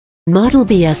Model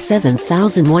BS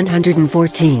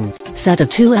 7114, set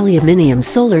of 2 aluminium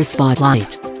solar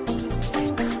spotlight.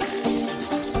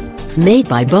 Made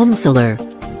by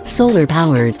BOMSOLAR.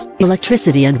 Solar-powered,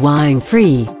 electricity and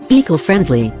wiring-free,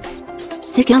 eco-friendly.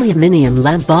 Thick aluminium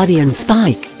lamp body and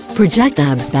spike,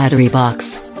 projectabs battery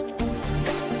box.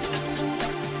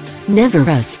 Never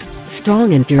rust,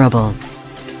 strong and durable.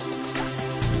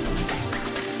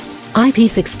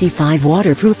 IP65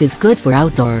 waterproof is good for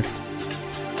outdoor.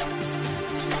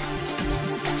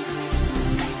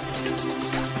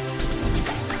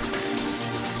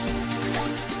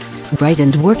 Bright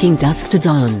and working dusk to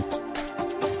dawn.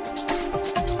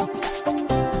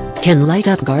 Can light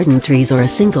up garden trees or a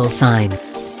single sign.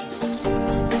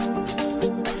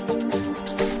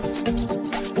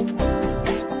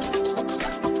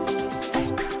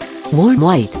 Warm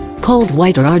white, cold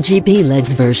white or RGB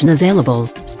LEDs version available.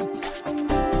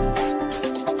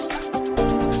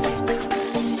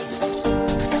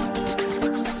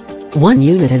 One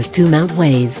unit has 2 mount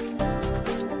ways.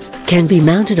 Can be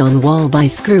mounted on wall by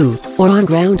screw, or on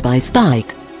ground by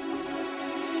spike.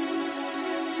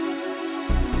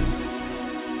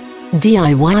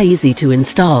 DIY easy to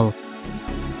install.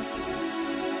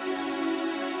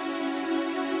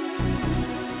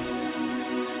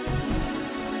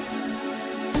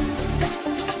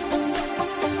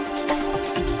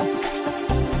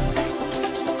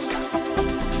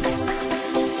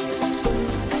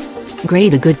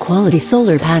 Grade a good quality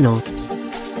solar panel.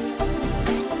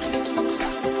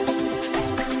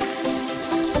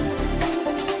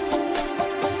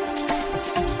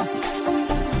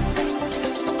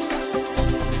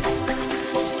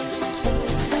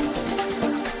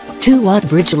 Two-watt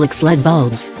Bridgelux LED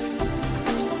bulbs.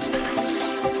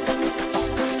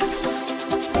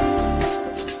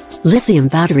 Lithium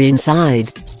battery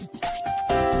inside.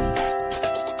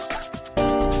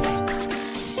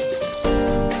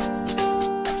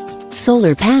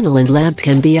 Solar panel and lamp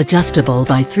can be adjustable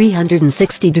by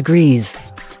 360 degrees.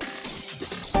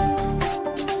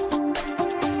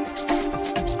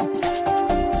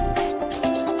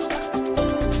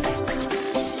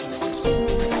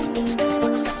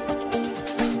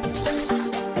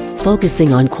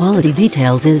 Focusing on quality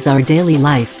details is our daily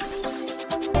life.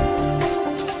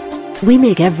 We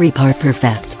make every part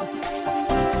perfect.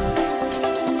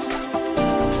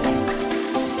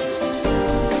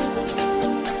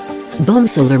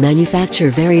 BOMSOLAR manufacture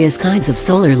various kinds of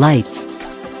solar lights.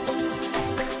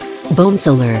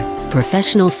 BOMSOLAR,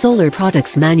 professional solar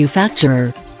products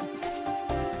manufacturer.